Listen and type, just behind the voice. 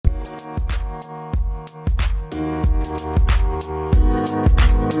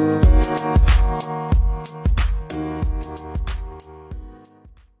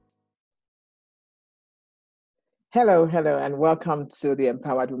Hello, hello, and welcome to the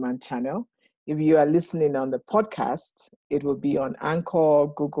Empowered Woman channel. If you are listening on the podcast, it will be on Anchor,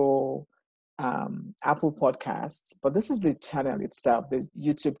 Google, Apple Podcasts. But this is the channel itself, the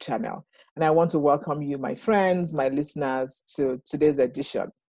YouTube channel. And I want to welcome you, my friends, my listeners, to today's edition.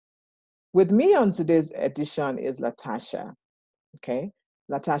 With me on today's edition is LaTarsha, okay?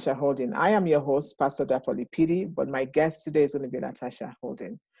 LaTarsha Holden. I am your host, Pastor Dapoli Pidi, but my guest today is going to be LaTarsha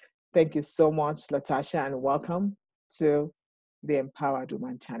Holden. Thank you so much, LaTarsha, and welcome to the Empowered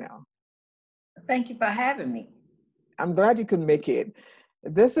Woman channel. Thank you for having me. I'm glad you could make it.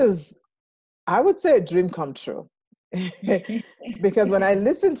 This is, I would say, a dream come true. Because when I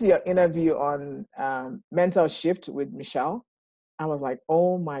listened to your interview on Mental Shift with Michelle, I was like,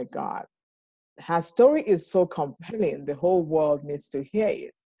 oh my God, her story is so compelling. The whole world needs to hear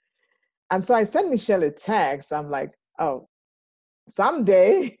it. And so I sent Michelle a text. I'm like, oh,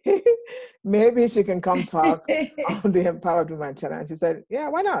 someday, maybe she can come talk on the Empowered Woman channel. And she said, yeah,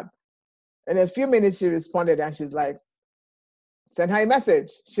 why not? In a few minutes, she responded and she's like, send her a message.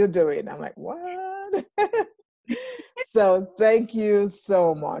 She'll do it. I'm like, what? So thank you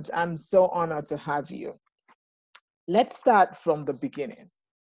so much. I'm so honored to have you. Let's start from the beginning,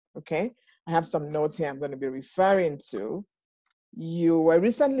 okay? I have some notes here I'm going to be referring to. You were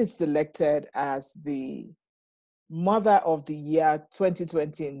recently selected as the Mother of the Year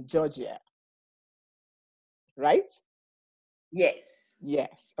 2020 in Georgia, right? Yes.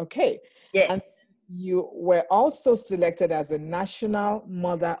 Yes. Okay. Yes. And you were also selected as a National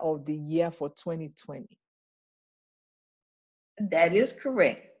Mother of the Year for 2020. That is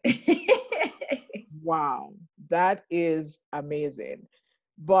correct. Wow. That is amazing.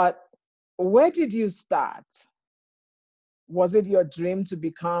 But where did you start? Was it your dream to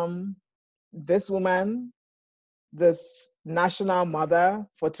become this woman, this national mother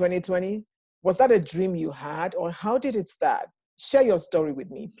for 2020? Was that a dream you had, or how did it start? Share your story with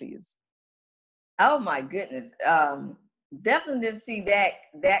me, please. Oh my goodness. Definitely didn't see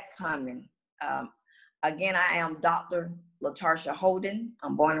that coming. Again, I am Dr. LaTarsha Holden.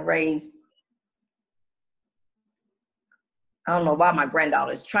 I'm born and raised. I don't know why my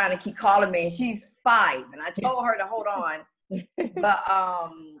granddaughter is trying to keep calling me, and she's 5, and I told her to hold on, but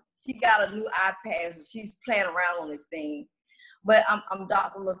she got a new iPad, so she's playing around on this thing. But I'm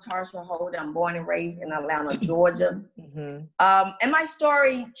Dr. LaTarsha Holden. I'm born and raised in Atlanta, Georgia. Mm-hmm. And my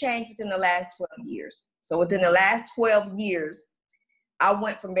story changed within the last 12 years. So within the last 12 years, I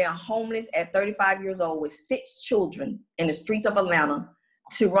went from being homeless at 35 years old with 6 children in the streets of Atlanta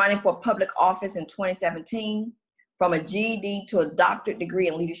to running for public office in 2017. From a GED to a doctorate degree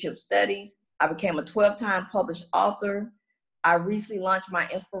in leadership studies. I became a 12-time published author. I recently launched my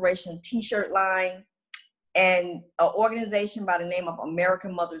inspiration t-shirt line, and an organization by the name of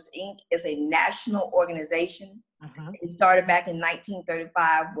American Mothers, Inc. is a national organization. Uh-huh. It started back in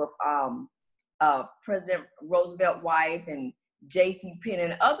 1935 with President Roosevelt's wife and J.C. Penney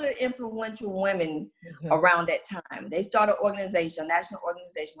and other influential women around that time. They started an organization, a national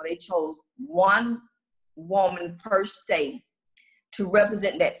organization, where they chose one woman per state to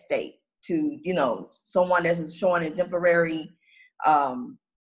represent that state, to, someone that's showing exemplary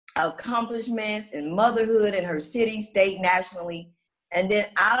accomplishments in motherhood in her city, state, nationally. And then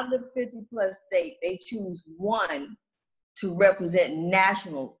out of the 50 plus states, they choose one to represent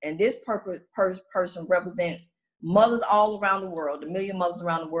national. And this person represents mothers all around the world, 1 million mothers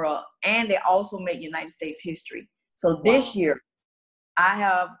around the world. And they also make United States history. So this year, I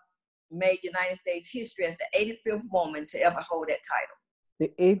have made United States history as the 85th woman to ever hold that title. The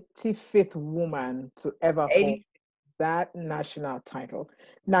 85th woman to ever hold that national title.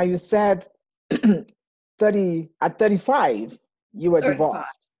 Now you said at 35, you were 35.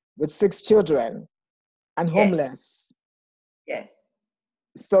 Divorced with 6 children and homeless. Yes.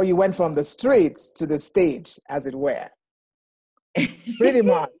 So you went from the streets to the stage, as it were. Pretty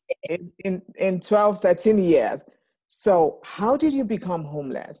much in 12, 13 years. So how did you become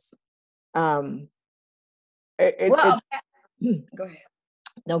homeless? Go ahead.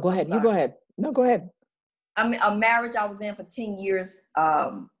 No, go ahead. You go ahead. No, go ahead. I mean, a marriage I was in for 10 years.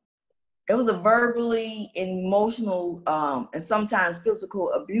 It was a verbally and emotional and sometimes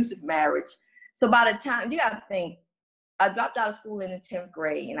physical abusive marriage. So by the time, you got to think, I dropped out of school in the 10th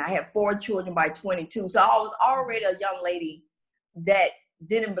grade and I had 4 children by 22. So I was already a young lady that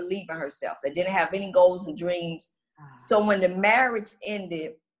didn't believe in herself, that didn't have any goals and dreams. So when the marriage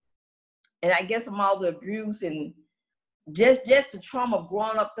ended, and I guess from all the abuse and just the trauma of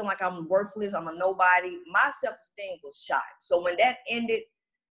growing up feeling like I'm worthless, I'm a nobody, my self-esteem was shot. So when that ended,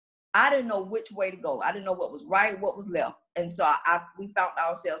 I didn't know which way to go. I didn't know what was right, what was left. And so we found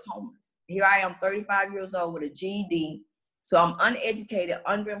ourselves homeless. Here I am, 35 years old with a GED. So I'm uneducated,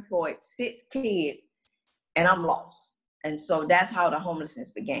 underemployed, 6 kids, and I'm lost. And so that's how the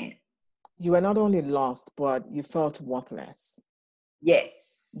homelessness began. You were not only lost, but you felt worthless.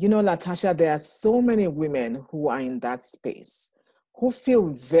 Yes. You know, LaTarsha, there are so many women who are in that space, who feel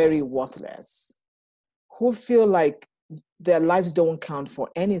very worthless, who feel like their lives don't count for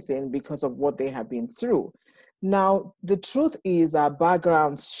anything because of what they have been through. Now, the truth is our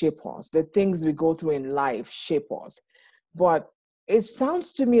backgrounds shape us. The things we go through in life shape us. But it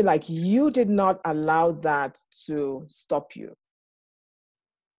sounds to me like you did not allow that to stop you.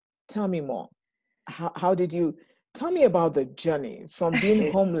 Tell me more. How did you, tell me about the journey from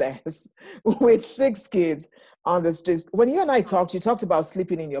being homeless with 6 kids on the streets. When you and I talked, you talked about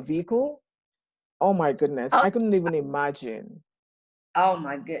sleeping in your vehicle. Oh my goodness, I couldn't even imagine. Oh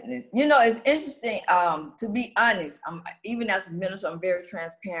my goodness. You know, it's interesting. To be honest, even as a minister, I'm very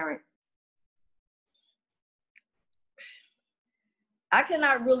transparent. I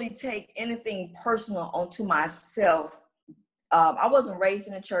cannot really take anything personal onto myself. I wasn't raised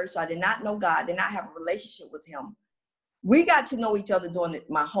in the church, so I did not know God, did not have a relationship with him. We got to know each other during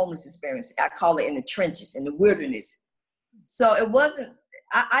my homeless experience. I call it in the trenches, in the wilderness. So it wasn't,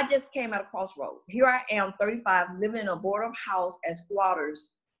 I just came at a crossroad. Here I am, 35, living in a boarded house as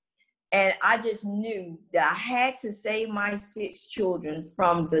squatters. And I just knew that I had to save my 6 children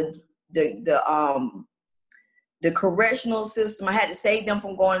from the correctional system. I had to save them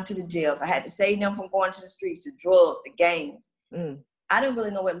from going to the jails. I had to save them from going to the streets, the drugs, the gangs. I didn't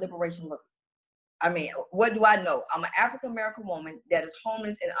really know what liberation looked like. I mean, what do I know? I'm an African-American woman that is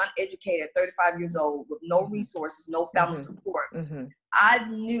homeless and uneducated at 35 years old with no resources, no family support. I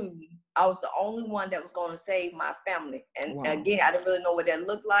knew I was the only one that was going to save my family. And again, I didn't really know what that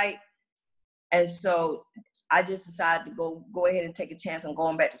looked like. And so I just decided to go ahead and take a chance on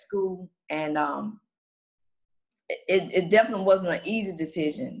going back to school. And it definitely wasn't an easy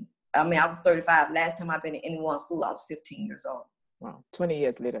decision. I mean, I was 35. Last time I've been in any one school, I was 15 years old. Wow, 20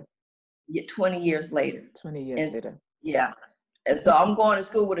 years later. Yeah, 20 years later. 20 years later. Yeah. And so I'm going to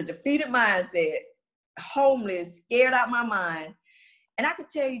school with a defeated mindset, homeless, scared out my mind. And I could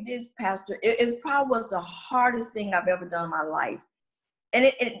tell you this, Pastor, it probably was the hardest thing I've ever done in my life.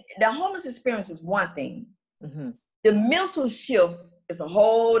 And the homeless experience is one thing. The mental shift is a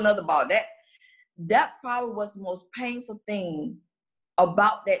whole nother ball. That probably was the most painful thing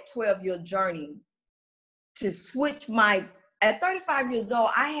about that 12-year journey, to switch at 35 years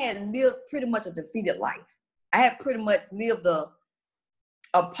old, I had lived pretty much a defeated life. I had pretty much lived a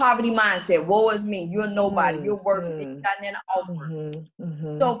poverty mindset. Woe is me. You're nobody. You're worthless. You got nothing to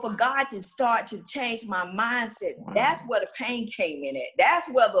offer. So for God to start to change my mindset, that's where the pain came in at. That's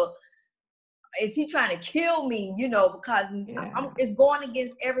where is he trying to kill me? You know, because it's going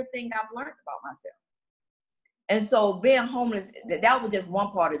against everything I've learned about myself. And so being homeless, that was just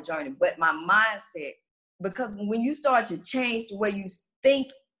one part of the journey. But my mindset, because when you start to change the way you think,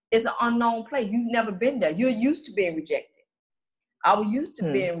 it's an unknown place. You've never been there. You're used to being rejected. I was used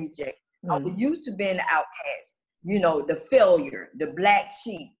to being rejected. I was used to being the outcast, you know, the failure, the black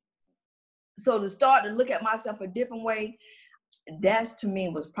sheep. So to start to look at myself a different way, that's, to me,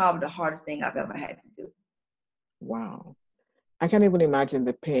 was probably the hardest thing I've ever had to do. Wow. I can't even imagine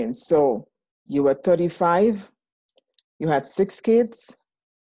the pain. So you were 35, you had 6 kids,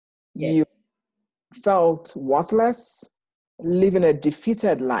 yes. You felt worthless, living a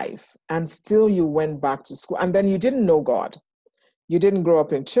defeated life, and still you went back to school. And then you didn't know God. You didn't grow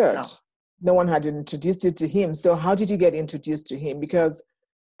up in church. No one had introduced you to him. So how did you get introduced to him? Because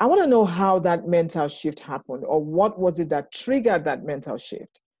I want to know how that mental shift happened, or what was it that triggered that mental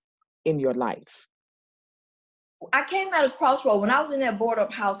shift in your life? I came at a crossroad. When I was in that boarded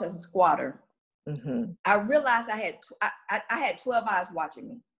up house as a squatter, I realized I had 12 eyes watching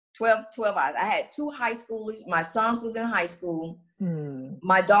me. 12 eyes. I had 2 high schoolers. My sons was in high school.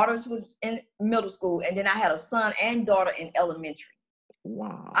 My daughters was in middle school. And then I had a son and daughter in elementary.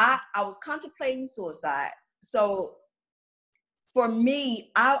 Wow. I was contemplating suicide. So for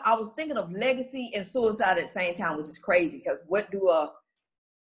me, I was thinking of legacy and suicide at the same time, which is crazy, because what do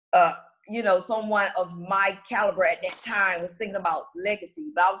someone of my caliber at that time was thinking about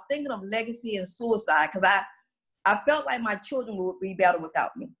legacy. But I was thinking of legacy and suicide because I felt like my children would be better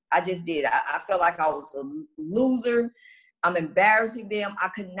without me. I just did. I felt like I was a loser. I'm embarrassing them. I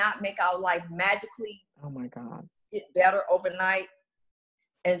could not make our life magically get better overnight.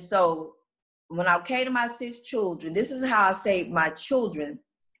 And so when I came to my 6 children, this is how I saved my children.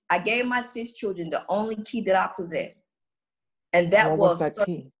 I gave my 6 children the only key that I possessed. And that what was that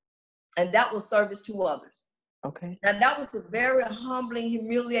key? And that was service to others. Okay. Now that was a very humbling,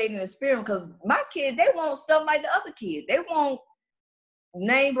 humiliating experience because my kids, they want stuff like the other kids. They want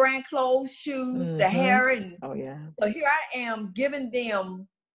name brand clothes, shoes, the hair. And oh yeah. So here I am giving them.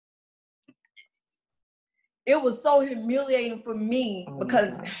 It was so humiliating for me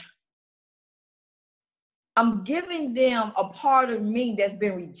because I'm giving them a part of me that's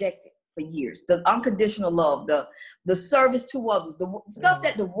been rejected for years. The unconditional love, the service to others, the stuff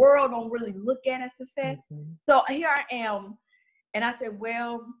that the world don't really look at as success. So here I am. And I said,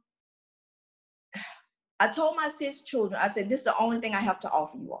 well, I told my 6 children, I said, this is the only thing I have to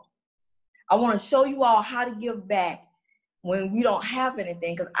offer you all. I want to show you all how to give back when we don't have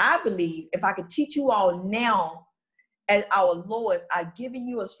anything. Because I believe if I could teach you all now at our lowest, I've given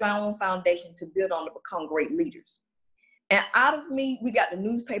you a strong foundation to build on to become great leaders. And out of me, we got the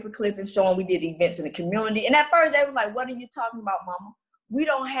newspaper clippings showing we did events in the community. And at first they were like, what are you talking about, mama? We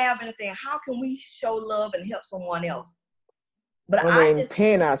don't have anything. How can we show love and help someone else? But when we're in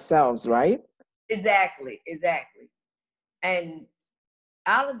pain ourselves, right? Exactly. And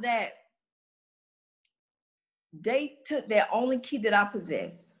out of that, they took that only key that I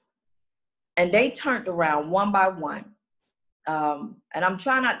possess and they turned around one by one. And I'm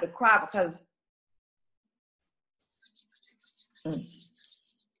trying not to cry because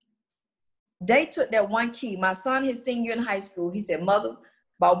they took that one key. My son, his senior in high school, he said, Mother,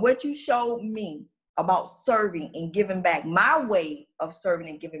 by what you showed me about serving and giving back, my way of serving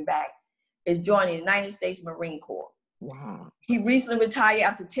and giving back is joining the United States Marine Corps. Wow. He recently retired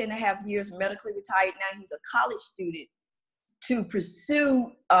after 10.5 years, medically retired. Now he's a college student to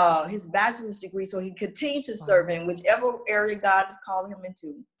pursue his bachelor's degree so he can continue to serve in whichever area God is calling him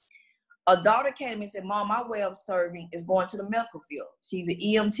into. A daughter came to me and said, Mom, my way of serving is going to the medical field. She's an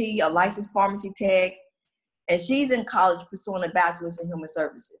EMT, a licensed pharmacy tech, and she's in college pursuing a bachelor's in human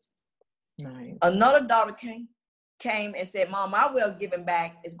services. Nice. Another daughter came and said, Mom, my way of giving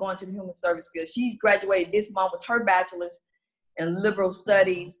back is going to the human service field. She's graduated this month with her bachelor's in liberal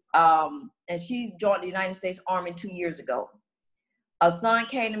studies, and she joined the United States Army 2 years ago. A son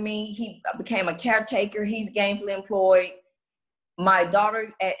came to me. He became a caretaker. He's gainfully employed. My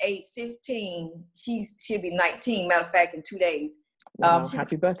daughter at age 16, she'll be 19, matter of fact, in 2 days. Wow,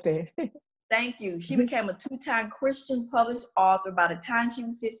 happy birthday. Thank you. She became a 2-time Christian published author by the time she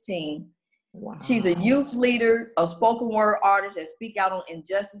was 16. Wow. She's a youth leader, a spoken word artist that speak out on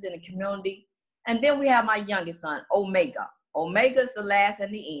injustice in the community. And then we have my youngest son, Omega. Omega is the last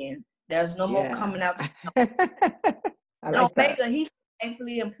and the end. There's no more coming out. I like Omega, that. he's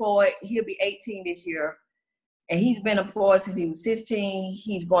gainfully employed. He'll be 18 this year. And he's been employed since he was 16.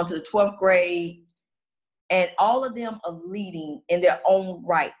 He's going to the 12th grade. And all of them are leading in their own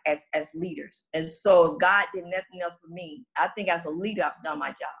right as leaders. And so if God did nothing else for me, I think as a leader, I've done my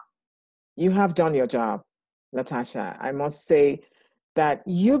job. You have done your job, LaTarsha. I must say that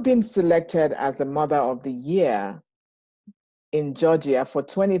you've been selected as the Mother of the Year in Georgia for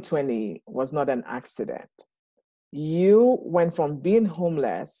 2020 was not an accident. You went from being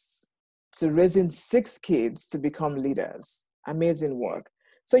homeless to raising 6 kids to become leaders. Amazing work.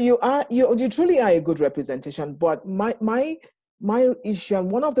 So you truly are a good representation. But my issue,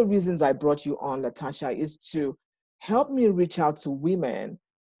 and one of the reasons I brought you on, LaTarsha, is to help me reach out to women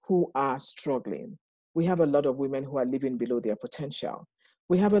who are struggling. We have a lot of women who are living below their potential.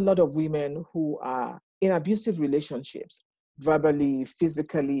 We have a lot of women who are in abusive relationships, verbally,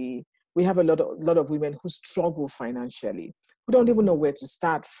 physically. We have a lot of women who struggle financially, who don't even know where to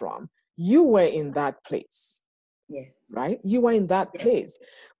start from. You were in that place. Yes. Right? You were in that place,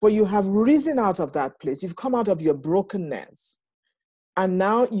 but you have risen out of that place. You've come out of your brokenness. And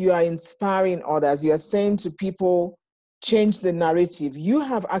now you are inspiring others. You are saying to people, change the narrative. You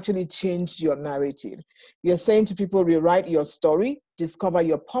have actually changed your narrative. You're saying to people, rewrite your story, discover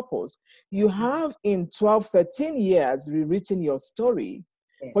your purpose. You have in 12, 13 years rewritten your story,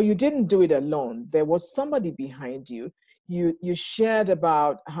 but you didn't do it alone. There was somebody behind you. You shared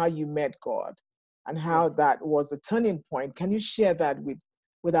about how you met God and how that was a turning point. Can you share that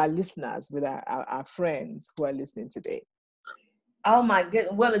with our listeners, with our friends who are listening today? Oh my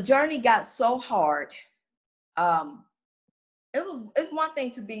goodness. Well, the journey got so hard. It's one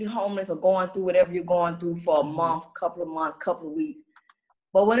thing to be homeless or going through whatever you're going through for a month, couple of months, couple of weeks.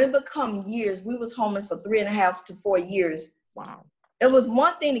 But when it become years, we was homeless for 3.5 to 4 years. Wow. It was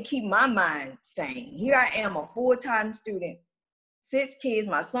one thing to keep my mind sane. Here I am, a full-time student, 6 kids.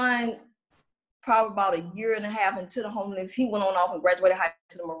 My son, probably about 1.5 years into the homeless, he went on off and graduated high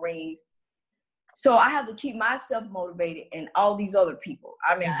to the Marines. So I have to keep myself motivated and all these other people.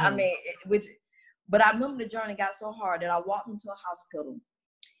 But I remember the journey got so hard that I walked into a hospital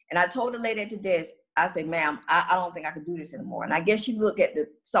And I told the lady at the desk, I said, ma'am, I don't think I can do this anymore. And I guess she looked at the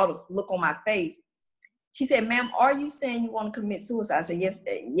sort of look on my face. She said, ma'am, are you saying you want to commit suicide? I said,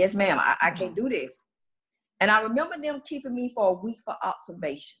 yes, ma'am, I can't do this. And I remember them keeping me for a week for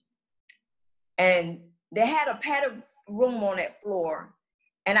observation. And they had a padded room on that floor.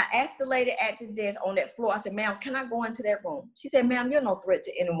 And I asked the lady at the desk on that floor, I said, ma'am, can I go into that room? She said, ma'am, you're no threat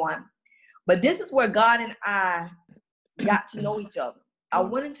to anyone. But this is where God and I got to know each other. I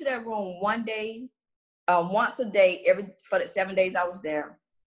went into that room one day, once a day, for the 7 days I was there.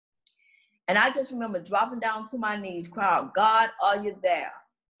 And I just remember dropping down to my knees, crying out, God, are you there?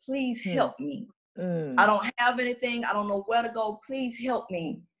 Please help me. I don't have anything. I don't know where to go. Please help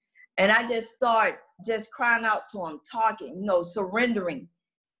me. And I just start just crying out to him, talking, surrendering.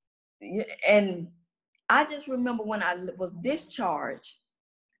 And I just remember when I was discharged,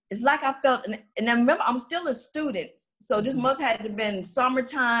 it's like I felt, and I remember I'm still a student. So this must have been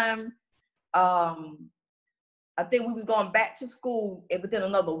summertime. I think we was going back to school within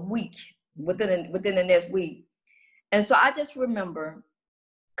another week, within the next week. And so I just remember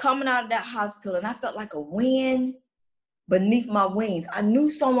coming out of that hospital, and I felt like a wind beneath my wings. I knew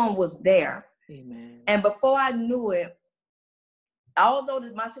someone was there. Amen. And before I knew it, although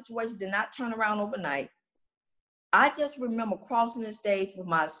my situation did not turn around overnight, I just remember crossing the stage with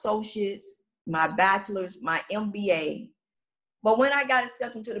my associates, my bachelor's, my MBA. But when I got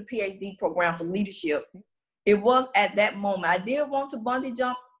accepted into the PhD program for leadership, it was at that moment. I did want to bungee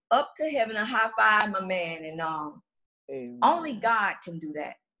jump up to heaven and high five my man. And only God can do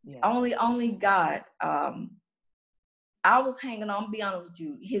that. Yeah. Only God. I was hanging on, be honest with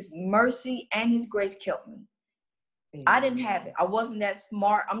you. His mercy and his grace kept me. Amen. I didn't have it. I wasn't that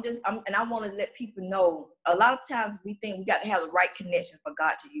smart. And I want to let people know, a lot of times we think we got to have the right connection for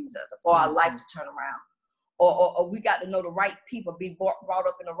God to use us, or for our life to turn around, or we got to know the right people, be brought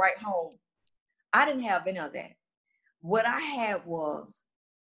up in the right home. I didn't have any of that. What I had was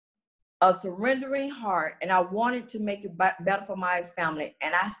a surrendering heart, and I wanted to make it better for my family.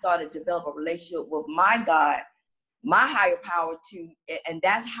 And I started to develop a relationship with my God, my higher power too. And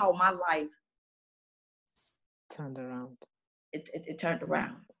that's how my life turned around. It turned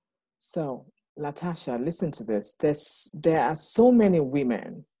around. So, LaTarsha, listen to this. There are so many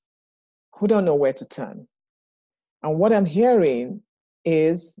women who don't know where to turn. And what I'm hearing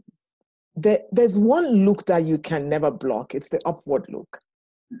is that there's one look that you can never block. It's the upward look.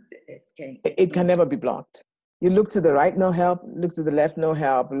 It can never be blocked. You look to the right, no help. Look to the left, no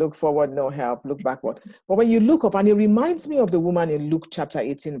help. Look forward, no help. Look backward. But when you look up, and it reminds me of the woman in Luke chapter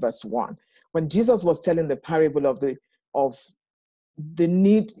 18, verse 1, when Jesus was telling the parable of the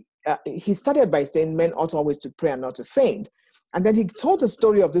need. He started by saying men ought always to pray and not to faint. And then he told the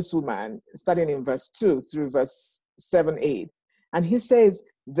story of this woman, starting in verse 2 through verse 7, 8. And he says,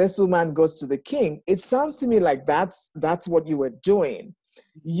 this woman goes to the king. It sounds to me like that's what you were doing.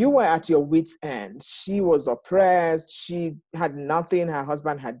 You were at your wit's end. She was oppressed. She had nothing. Her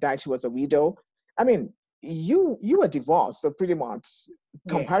husband had died. She was a widow. I mean, you were divorced, so pretty much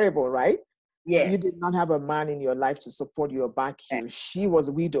comparable, yes. Right? Yes. You did not have a man in your life to support you or back you. Yes. She was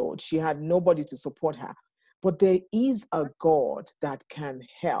widowed. She had nobody to support her. But there is a God that can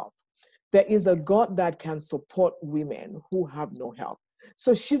help. There is a God that can support women who have no help.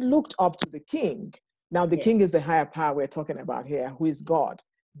 So she looked up to the king. Now, the king is the higher power we're talking about here, who is God,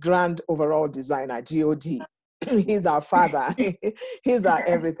 grand overall designer, God. He's our father. He's our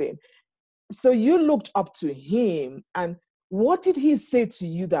everything. So you looked up to him, and what did he say to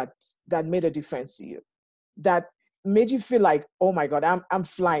you that made a difference to you? That made you feel like, oh my God, I'm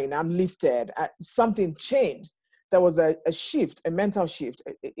flying, I'm lifted. Something changed. There was a shift, a mental shift.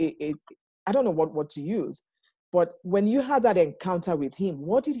 I don't know what to use. But when you had that encounter with him,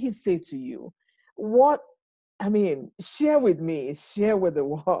 what did he say to you? Share with me, share with the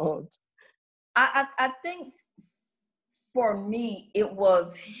world. I think for me, it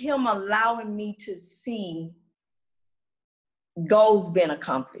was him allowing me to see goals being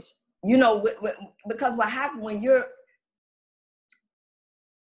accomplished. Because what happened when you're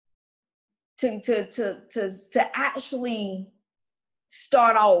to actually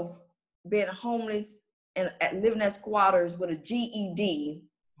start off being homeless and living at squatters with a GED,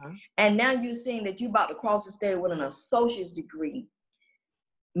 and now you're seeing that you're about to cross the stage with an associate's degree.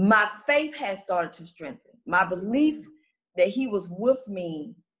 My faith has started to strengthen. My belief that he was with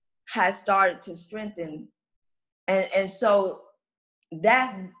me has started to strengthen. And so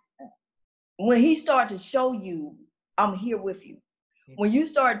that when he started to show you, I'm here with you. When you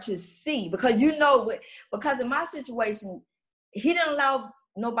start to see, because in my situation, he didn't allow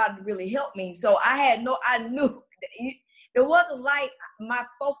nobody to really help me. So I knew, It wasn't like my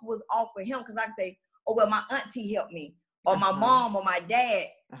focus was off for him because I could say, oh, well, my auntie helped me, or my mom, or my dad.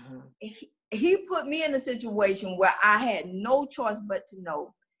 He put me in a situation where I had no choice but to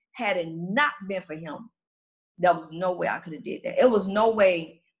know, had it not been for him, there was no way I could have did that. It was no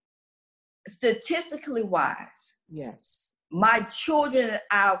way, statistically wise. Yes. My children,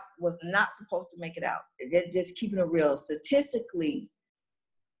 I was not supposed to make it out. Just keeping it real. Statistically,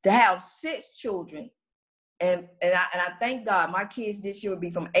 to have 6 children, and I thank God, my kids this year will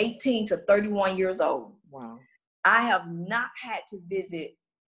be from 18 to 31 years old. Wow. I have not had to visit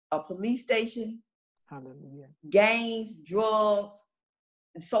a police station, Hallelujah, gangs, drugs,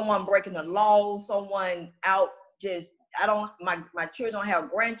 someone breaking the law, someone out just, my children don't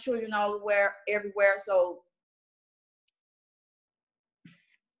have grandchildren everywhere. So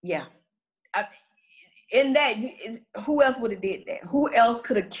yeah, in that, who else would have did that? Who else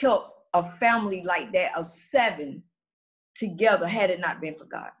could have kept a family like that of 7 together had it not been for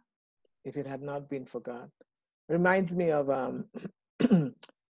God? If it had not been for God. Reminds me of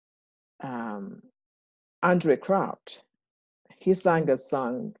Andre Crouch. He sang a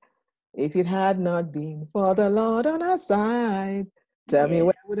song, if it had not been for the Lord on our side, tell me,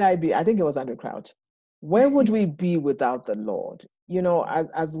 where would I be? I think it was Andre Crouch. Where would we be without the Lord? You know,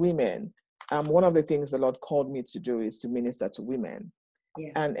 as women, one of the things the Lord called me to do is to minister to women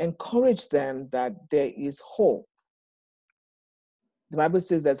and encourage them that there is hope. The Bible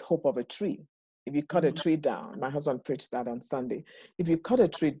says there's hope of a tree. If you cut a tree down, my husband preached that on Sunday. If you cut a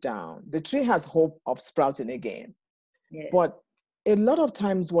tree down, the tree has hope of sprouting again. Yes. But a lot of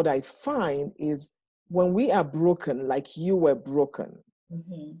times what I find is when we are broken, like you were broken,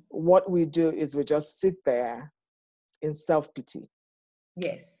 what we do is we just sit there in self-pity.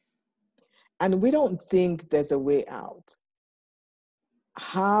 Yes. And we don't think there's a way out.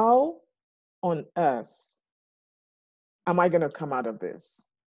 How on earth am I going to come out of this?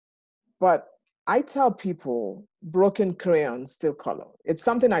 But I tell people, broken crayons still color. It's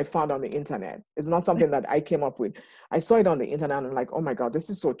something I found on the internet. It's not something that I came up with. I saw it on the internet and I'm like, oh my God, this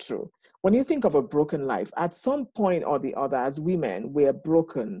is so true. When you think of a broken life, at some point or the other, as women, we're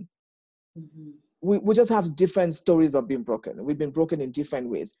broken. We just have different stories of being broken. We've been broken in different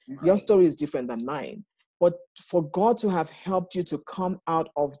ways. Your story is different than mine. But for God to have helped you to come out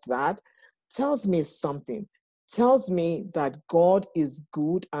of that tells me something. Tells me that God is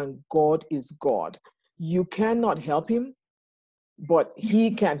good and God is God. You cannot help him, but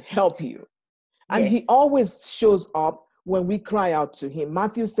he can help you. And he always shows up when we cry out to him.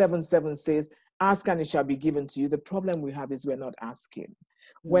 Matthew 7:7 says, ask and it shall be given to you. The problem we have is we're not asking.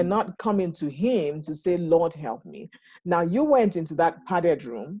 We're not coming to him to say, Lord, help me. Now you went into that padded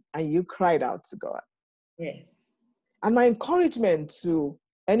room and you cried out to God. Yes. And my encouragement to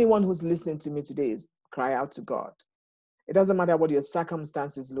anyone who's listening to me today is cry out to God. It doesn't matter what your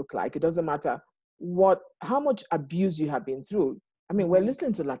circumstances look like. It doesn't matter how much abuse you have been through. I mean, we're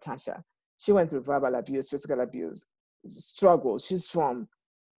listening to LaTarsha. She went through verbal abuse, physical abuse, struggle. She's from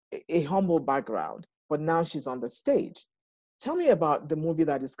a humble background, but now she's on the stage. Tell me about the movie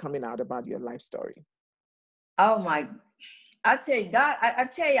that is coming out about your life story. Oh my, I tell you, God, I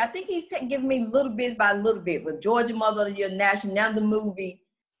tell you, I think he's giving me little bits by little bit with Georgia Mother of the Year National, now the movie.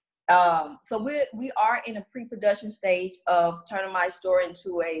 So we are in a pre-production stage of turning my story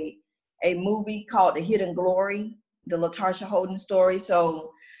into a movie called The Hidden Glory, the LaTarsha Holden story.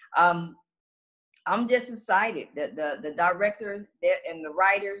 So I'm just excited that the director and the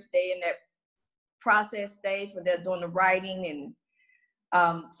writers, they in that process stage where they're doing the writing.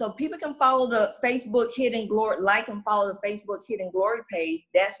 And so people can follow the Facebook Hidden Glory, like and follow the Facebook Hidden Glory page.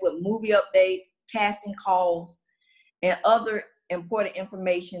 That's with movie updates, casting calls, and other important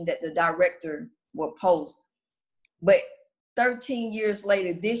information that the director will post. But 13 years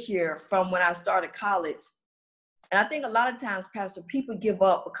later, this year, from when I started college, and I think a lot of times, Pastor, people give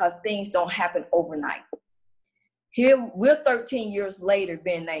up because things don't happen overnight. Here, we're 13 years later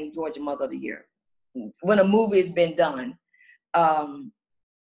being named Georgia Mother of the Year when a movie has been done. And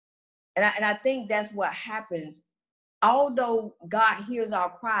I think that's what happens. Although God hears our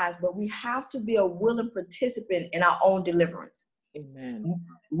cries, but we have to be a willing participant in our own deliverance. Amen.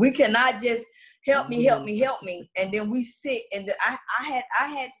 We cannot just help me, and then we sit and I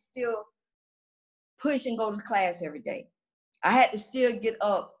had to still push and go to class every day. I had to still get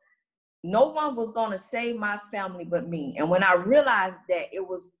up. No one was going to save my family but me. And when I realized that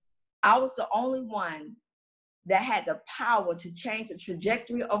I was the only one that had the power to change the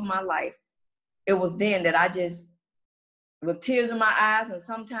trajectory of my life, it was then that I just, with tears in my eyes, and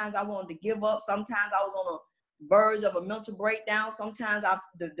sometimes I wanted to give up. Sometimes I was on a verge of a mental breakdown. Sometimes I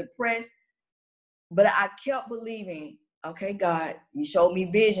was depressed. But I kept believing okay, God, you showed me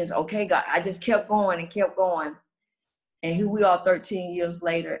visions. Okay, God, I just kept going and kept going. And here we are 13 years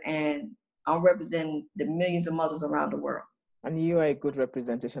later, and I'm representing the millions of mothers around the world. And you are a good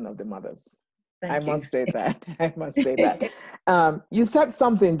representation of the mothers. I Thank you. must say that. I must say that. You said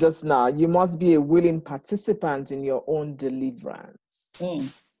something just now. You must be a willing participant in your own deliverance.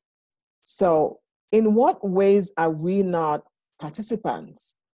 Mm. So, in what ways are we not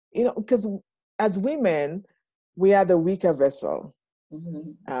participants? You know, because as women, we are the weaker vessel.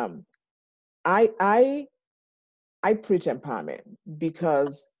 Mm-hmm. I preach empowerment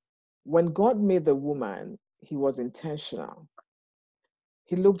because when God made the woman, he was intentional.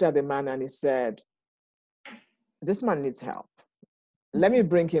 He looked at the man and he said, this man needs help. Let me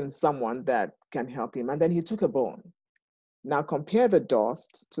bring him someone that can help him. And then he took a bone. Now compare the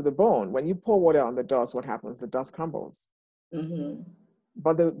dust to the bone. When you pour water on the dust, what happens? The dust crumbles. Mm-hmm.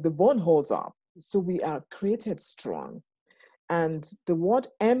 But the bone holds up. So we are created strong. And the word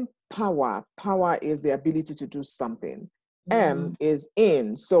empower, power is the ability to do something. Mm-hmm. M is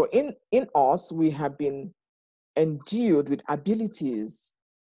in. So in us, we have been endued with abilities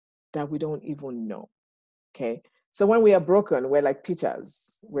that we don't even know. Okay. So when we are broken, we're like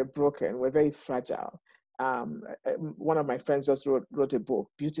pitchers. We're broken. We're very fragile. One of my friends just wrote a book,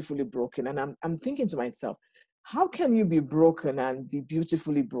 Beautifully Broken. And I'm thinking to myself, how can you be broken and be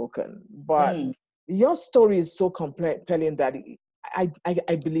beautifully broken? But your story is so compelling that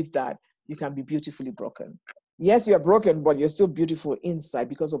I believe that you can be beautifully broken. Yes, you're broken, but you're still beautiful inside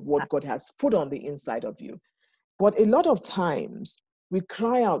because of what God has put on the inside of you. But a lot of times we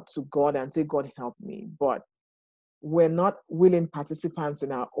cry out to God and say, God, help me. But we're not willing participants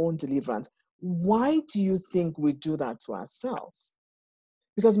in our own deliverance. Why do you think we do that to ourselves?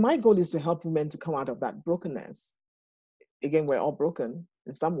 Because my goal is to help women to come out of that brokenness. Again, we're all broken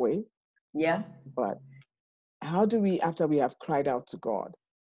in some way. Yeah. But how do we, after we have cried out to God,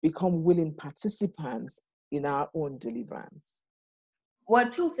 become willing participants in our own deliverance? Well,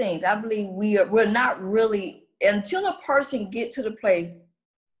 two things. I believe we're not really, until a person get to the place,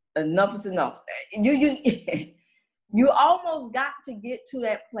 enough is enough. You almost got to get to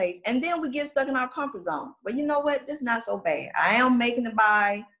that place, and then we get stuck in our comfort zone. But you know what? This is not so bad. I am making it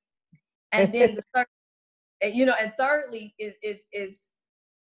by, and then the third, and thirdly is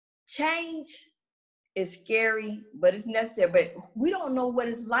change is scary, but it's necessary. But we don't know what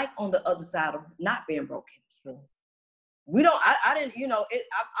it's like on the other side of not being broken. Sure. We don't. I didn't.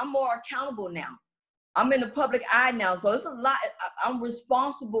 I'm more accountable now. I'm in the public eye now, so it's a lot. I'm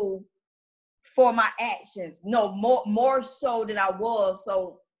responsible for my actions. No, more so than I was.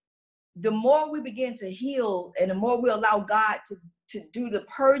 So the more we begin to heal and the more we allow God to do the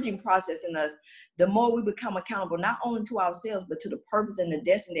purging process in us, the more we become accountable, not only to ourselves, but to the purpose and the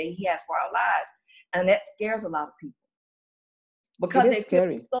destiny that he has for our lives. And that scares a lot of people. Because it is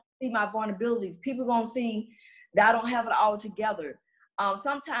scary. People don't see my vulnerabilities. People gonna see that I don't have it all together.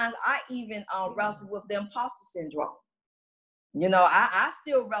 Sometimes I even wrestle with the imposter syndrome. I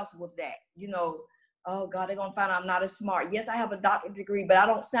still wrestle with that. Oh God, they're gonna find out I'm not as smart. Yes, I have a doctorate degree, but I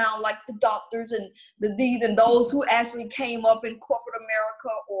don't sound like the doctors and the these and those who actually came up in corporate America,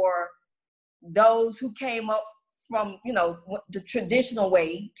 or those who came up from the traditional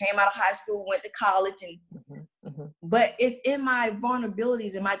way, came out of high school, went to college, and but it's in my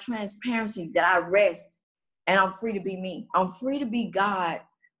vulnerabilities and my transparency that I rest, and I'm free to be me. I'm free to be God,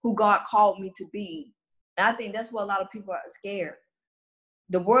 who God called me to be. And I think that's why a lot of people are scared.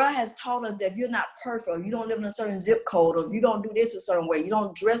 The world has taught us that if you're not perfect, or you don't live in a certain zip code, or if you don't do this a certain way, you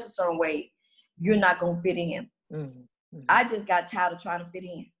don't dress a certain way, you're not going to fit in. I just got tired of trying to fit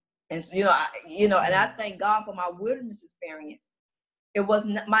in. And, and I thank God for my wilderness experience. It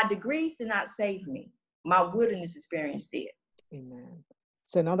wasn't, my degrees did not save me. My wilderness experience did. Amen.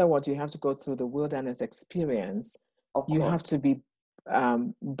 So in other words, you have to go through the wilderness experience. You have to be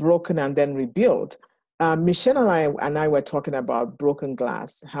broken and then rebuilt. Michelle and I were talking about broken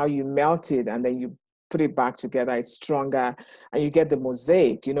glass, how you melt it and then you put it back together, it's stronger, and you get the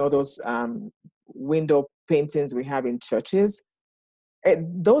mosaic, those window paintings we have in churches.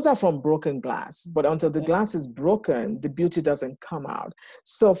 Those are from broken glass, but until the glass is broken, the beauty doesn't come out.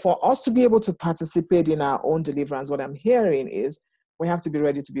 So for us to be able to participate in our own deliverance, what I'm hearing is we have to be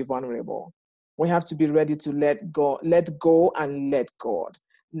ready to be vulnerable. We have to be ready to let go and let God.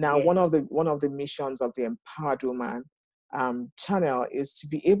 Now, yes. one of the missions of the Empowered Woman channel is to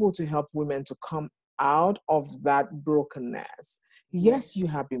be able to help women to come out of that brokenness. Yes, you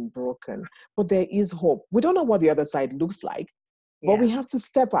have been broken, but there is hope. We don't know what the other side looks like, but we have to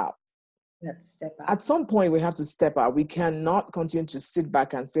step out. We have to step out. At some point, we have to step out. We cannot continue to sit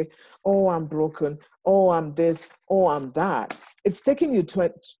back and say, oh, I'm broken. Oh, I'm this. Oh, I'm that. It's taken you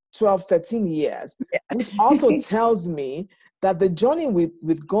 12, 13 years, which also tells me that the journey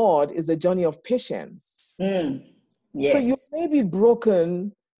with God is a journey of patience. Yes. So you may be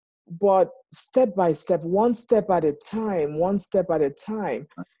broken, but step by step, one step at a time,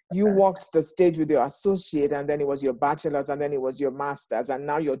 you walked the stage with your associate, and then it was your bachelor's, and then it was your master's, and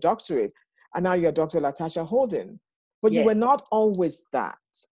now your doctorate, and now you're Dr. LaTarsha Holden. But you were not always that.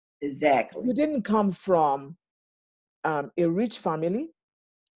 Exactly. You didn't come from a rich family.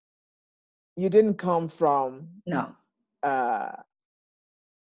 You didn't come from, no. How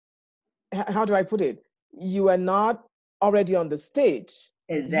do I put it? You were not already on the stage.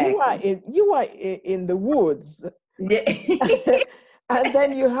 Exactly. You are in the woods. Yeah. And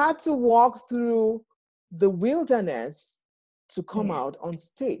then you had to walk through the wilderness to come out on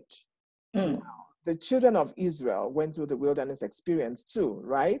stage. Now, the children of Israel went through the wilderness experience too,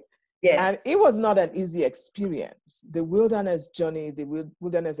 right? Yes. And it was not an easy experience. The wilderness journey, the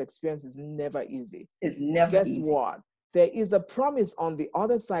wilderness experience is never easy. It's never Guess easy. what? There is a promise on the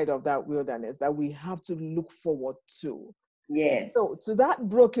other side of that wilderness that we have to look forward to. Yes. So to that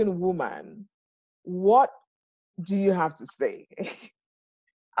broken woman, what do you have to say?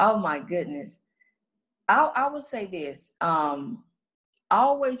 Oh my goodness. I would say this.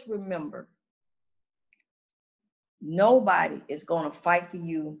 Always remember, nobody is going to fight for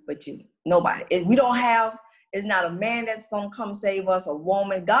you but you. Nobody. It's not a man that's going to come save us, a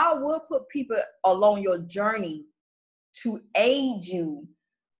woman. God will put people along your journey to aid you,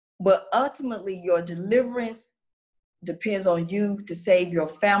 but ultimately your deliverance depends on you to save your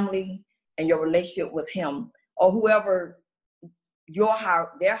family and your relationship with him or whoever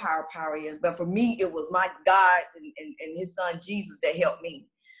their higher power is. But for me, it was my God and his son Jesus that helped me.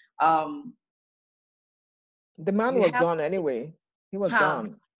 The man was gone anyway. He was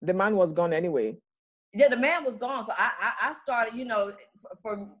gone. The man was gone anyway. Yeah, the man was gone. So I started,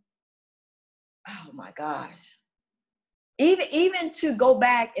 from, oh my gosh. Even to go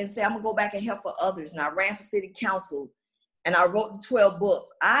back and say, I'm gonna go back and help for others. And I ran for city council and I wrote the 12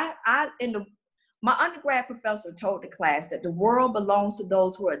 books. My undergrad professor told the class that the world belongs to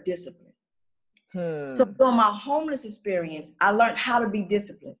those who are disciplined. So during my homeless experience, I learned how to be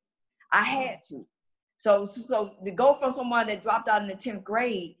disciplined. I had to. So to go from someone that dropped out in the 10th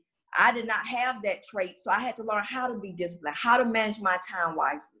grade, I did not have that trait. So I had to learn how to be disciplined, how to manage my time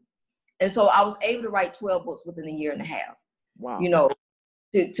wisely. And so I was able to write 12 books within a year and a half. Wow.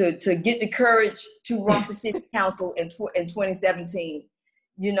 To get the courage to run for city council in 2017.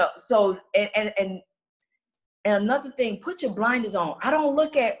 So and another thing, put your blinders on. I don't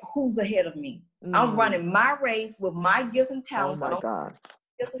look at who's ahead of me. I'm running my race with my gifts and talents. Oh my God.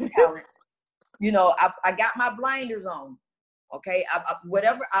 Gifts and talents. I got my blinders on. Okay.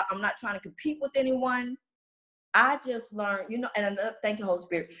 I'm not trying to compete with anyone. I just learned, and thank you, Holy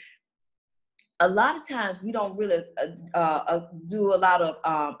Spirit. A lot of times we don't really do a lot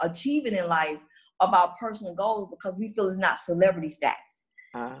of achieving in life of our personal goals because we feel it's not celebrity status.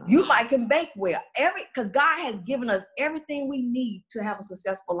 You might can bake well, because God has given us everything we need to have a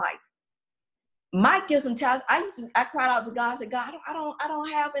successful life. My gifts and talents, I cried out to God. I said, God, I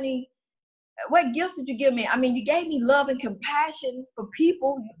don't have any. What gifts did you give me? I mean, you gave me love and compassion for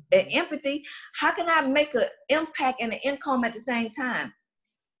people and empathy. How can I make an impact and an income at the same time?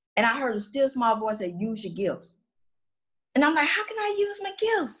 And I heard a still small voice say, use your gifts. And I'm like, how can I use my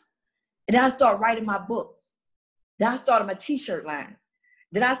gifts? And then I started writing my books. Then I started my t-shirt line.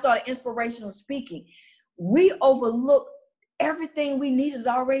 Then I started inspirational speaking. We overlook everything we need is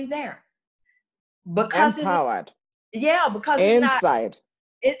already there. Because empowered. Because inside.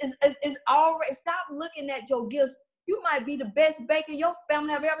 It's already, stop looking at your gifts. You might be the best baker your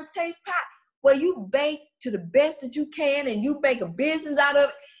family have ever tasted pie. Well, you bake to the best that you can and you make a business out of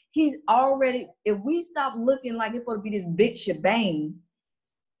it. He's already, if we stop looking like it's supposed to be this big shebang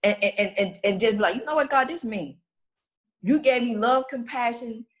and just be like, you know what, God, this mean? You gave me love,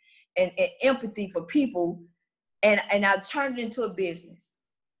 compassion, and empathy for people, and I turned it into a business.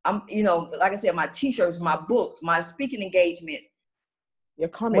 I'm, like I said, my t-shirts, my books, my speaking engagements. Your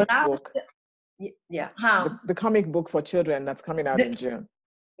comic book. The comic book for children that's coming out in June.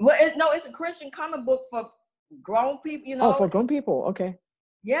 Well, it's a Christian comic book for grown people, Oh, for grown people, okay.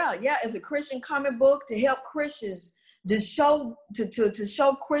 Yeah, it's a Christian comic book to help Christians to show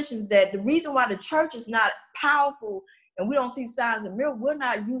Christians that the reason why the church is not powerful and we don't see signs and miracles, we're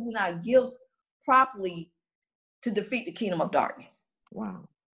not using our gifts properly to defeat the kingdom of darkness. Wow.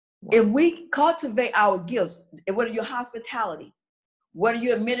 If we cultivate our gifts, whether your hospitality, What are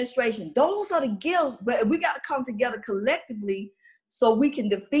your administration? Those are the gifts, but we got to come together collectively so we can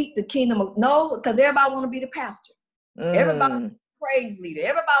defeat the kingdom of no, because everybody want to be the pastor. Everybody praise leader.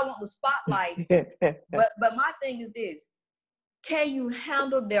 Everybody want the spotlight. but my thing is this: can you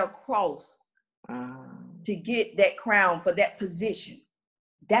handle their cross to get that crown for that position?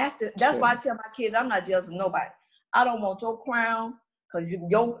 That's why I tell my kids, I'm not jealous of nobody. I don't want your crown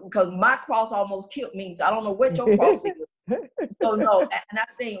because my cross almost killed me. So I don't know what your cross is. So no, and I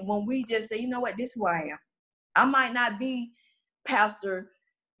think when we just say, you know what, this is who I am. I might not be pastor,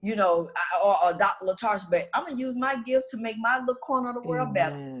 you know, or Dr. LaTarsha, but I'm gonna use my gifts to make my little corner of the world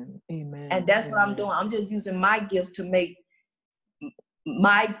better. Amen. And that's what I'm doing. I'm just using my gifts to make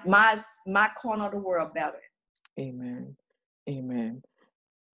my corner of the world better. Amen. Amen.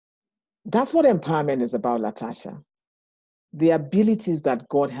 That's what empowerment is about, LaTarsha. The abilities that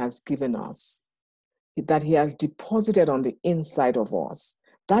God has given us, that He has deposited on the inside of us.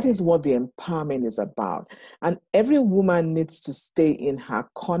 That is what the empowerment is about. And every woman needs to stay in her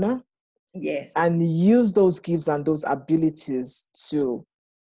corner. Yes. And use those gifts and those abilities to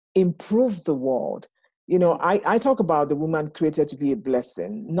improve the world. You know, I talk about the woman created to be a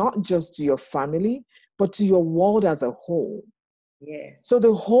blessing, not just to your family, but to your world as a whole. Yes. So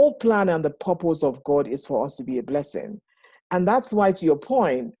the whole plan and the purpose of God is for us to be a blessing. And that's why, to your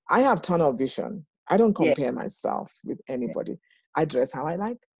point, I have tunnel vision. I don't compare myself with anybody. I dress how I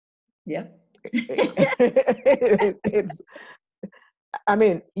like. Yeah. I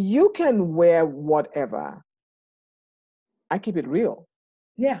mean, you can wear whatever. I keep it real.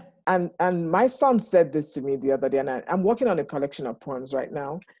 Yeah. And my son said this to me the other day, and I'm working on a collection of poems right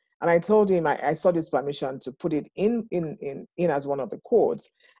now. And I told him I sought his permission to put it in as one of the quotes.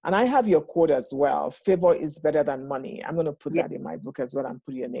 And I have your quote as well. Favor is better than money. I'm going to put that in my book as well and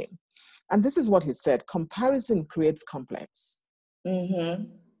put your name. And this is what he said: comparison creates complex.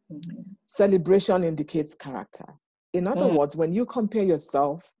 Celebration indicates character. In other words, when you compare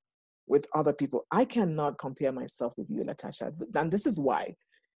yourself with other people, I cannot compare myself with you, LaTarsha. And this is why.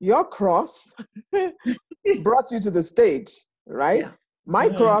 Your cross brought you to the stage, right? Yeah. My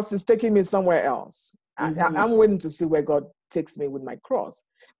cross is taking me somewhere else. I'm waiting to see where God takes me with my cross.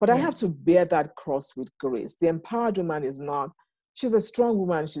 But I have to bear that cross with grace. The empowered woman is not, she's a strong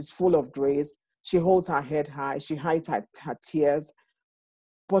woman. She's full of grace. She holds her head high. She hides her tears.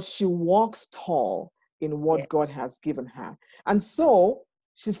 But she walks tall in what God has given her. And so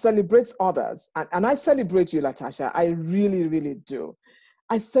she celebrates others. And I celebrate you, LaTarsha. I really, really do.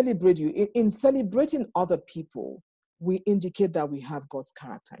 I celebrate you. In celebrating other people, we indicate that we have God's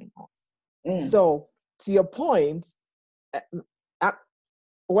character in us. So, to your point,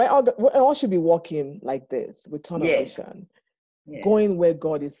 we all should be walking like this with tunnel vision, going where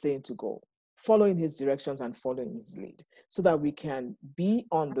God is saying to go, following His directions and following His lead, so that we can be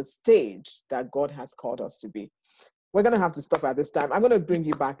on the stage that God has called us to be. We're going to have to stop at this time. I'm going to bring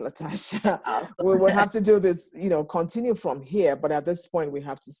you back, LaTarsha. We will have to do this, continue from here. But at this point, we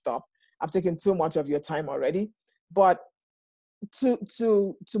have to stop. I've taken too much of your time already. But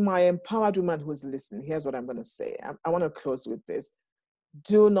to my empowered woman who's listening, here's what I'm going to say. I want to close with this.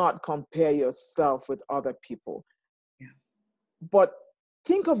 Do not compare yourself with other people. Yeah. But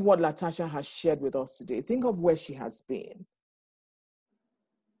think of what LaTarsha has shared with us today. Think of where she has been.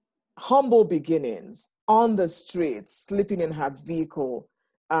 Humble beginnings, on the streets, sleeping in her vehicle,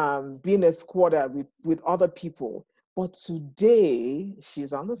 being a squatter with other people. But today,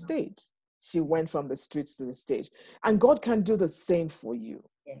 she's on the stage. She went from the streets to the stage. And God can do the same for you.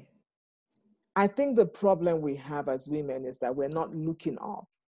 Yeah. I think the problem we have as women is that we're not looking up.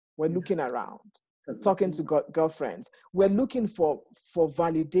 We're looking around, talking to girlfriends. We're looking for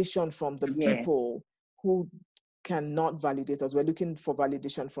validation from the people who cannot validate us. We're looking for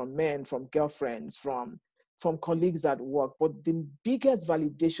validation from men, from girlfriends, from colleagues at work. But the biggest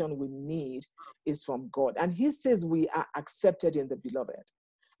validation we need is from God. And He says we are accepted in the beloved.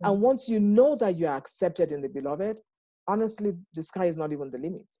 And once you know that you are accepted in the beloved, honestly, the sky is not even the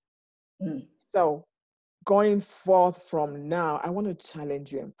limit. So going forth from now, I want to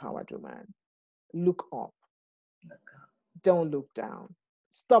challenge you, empowered woman. Look up. Don't look down.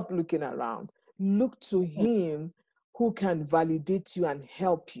 Stop looking around. Look to Him who can validate you and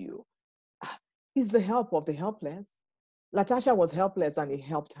help you. He's the help of the helpless. LaTarsha was helpless and He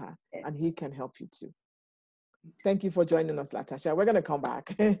helped her, and He can help you too. Thank you for joining us, LaTarsha. We're going to come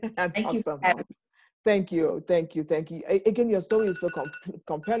back and talk some more. Thank you. Again, your story is so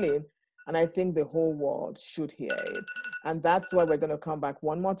compelling, and I think the whole world should hear it. And that's why we're going to come back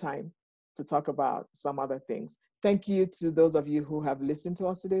one more time to talk about some other things. Thank you to those of you who have listened to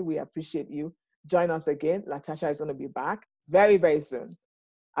us today. We appreciate you. Join us again. LaTarsha is going to be back very, very soon.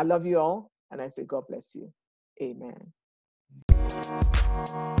 I love you all, and I say God bless you. Amen.